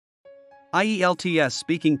IELTS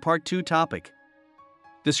Speaking Part 2 Topic.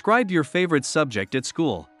 Describe your favorite subject at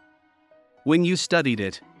school. When you studied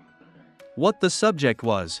it. What the subject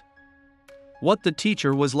was. What the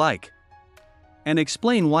teacher was like. And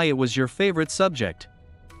explain why it was your favorite subject.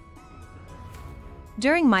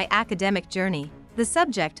 During my academic journey, the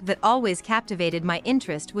subject that always captivated my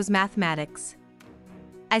interest was mathematics.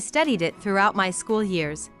 I studied it throughout my school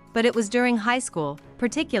years, but it was during high school,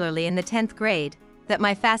 particularly in the 10th grade, that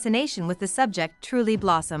my fascination with the subject truly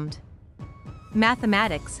blossomed.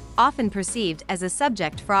 Mathematics, often perceived as a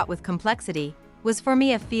subject fraught with complexity, was for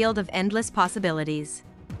me a field of endless possibilities.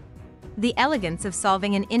 The elegance of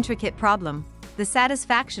solving an intricate problem, the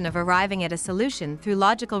satisfaction of arriving at a solution through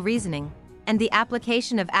logical reasoning, and the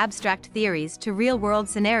application of abstract theories to real-world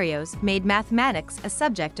scenarios made mathematics a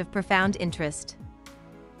subject of profound interest.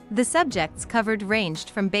 The subjects covered ranged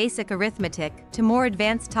from basic arithmetic to more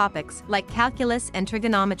advanced topics like calculus and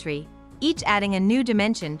trigonometry, each adding a new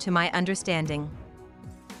dimension to my understanding.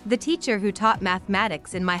 The teacher who taught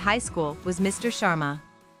mathematics in my high school was Mr. Sharma.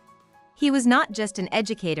 He was not just an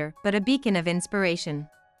educator but a beacon of inspiration.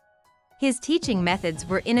 His teaching methods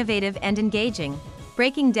were innovative and engaging,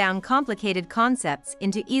 breaking down complicated concepts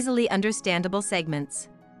into easily understandable segments.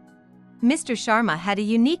 Mr. Sharma had a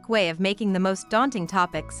unique way of making the most daunting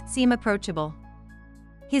topics seem approachable.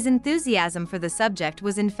 His enthusiasm for the subject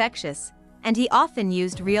was infectious, and he often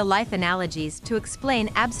used real-life analogies to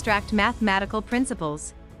explain abstract mathematical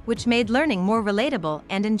principles, which made learning more relatable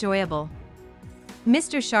and enjoyable.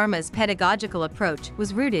 Mr. Sharma's pedagogical approach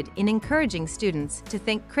was rooted in encouraging students to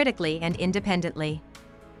think critically and independently.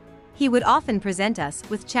 He would often present us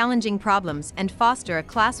with challenging problems and foster a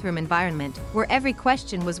classroom environment where every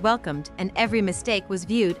question was welcomed and every mistake was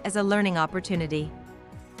viewed as a learning opportunity.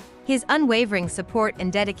 His unwavering support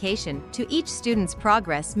and dedication to each student's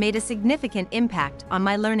progress made a significant impact on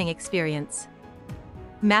my learning experience.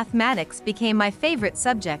 Mathematics became my favorite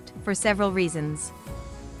subject for several reasons.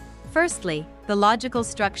 Firstly, the logical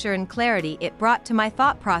structure and clarity it brought to my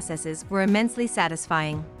thought processes were immensely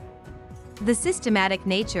satisfying. The systematic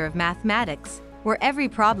nature of mathematics, where every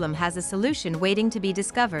problem has a solution waiting to be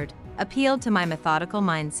discovered, appealed to my methodical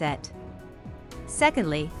mindset.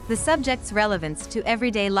 Secondly, the subject's relevance to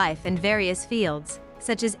everyday life and various fields,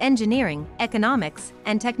 such as engineering, economics,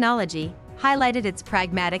 and technology, highlighted its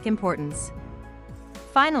pragmatic importance.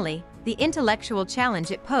 Finally, the intellectual challenge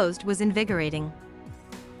it posed was invigorating.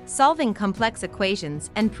 Solving complex equations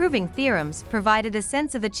and proving theorems provided a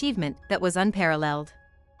sense of achievement that was unparalleled.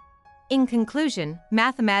 In conclusion,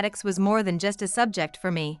 mathematics was more than just a subject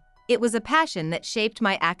for me, it was a passion that shaped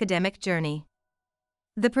my academic journey.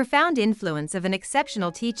 The profound influence of an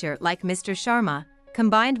exceptional teacher like Mr. Sharma,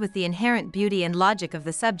 combined with the inherent beauty and logic of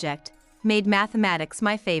the subject, made mathematics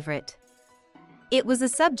my favorite. It was a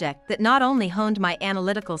subject that not only honed my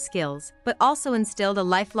analytical skills but also instilled a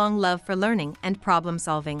lifelong love for learning and problem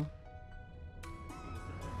solving.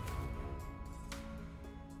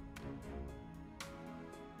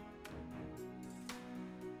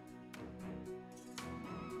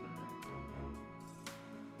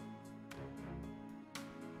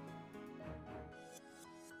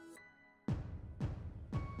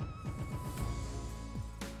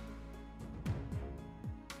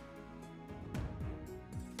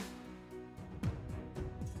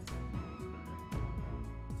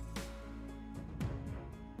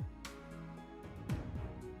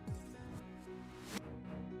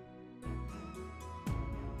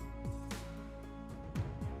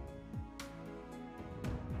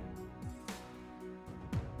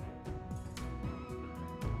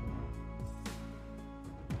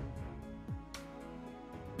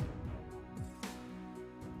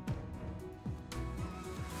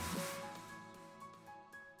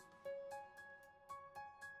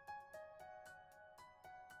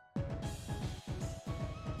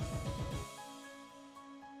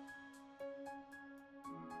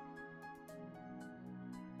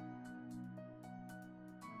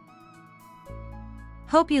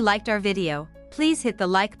 Hope you liked our video. Please hit the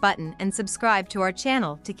like button and subscribe to our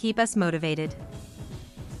channel to keep us motivated.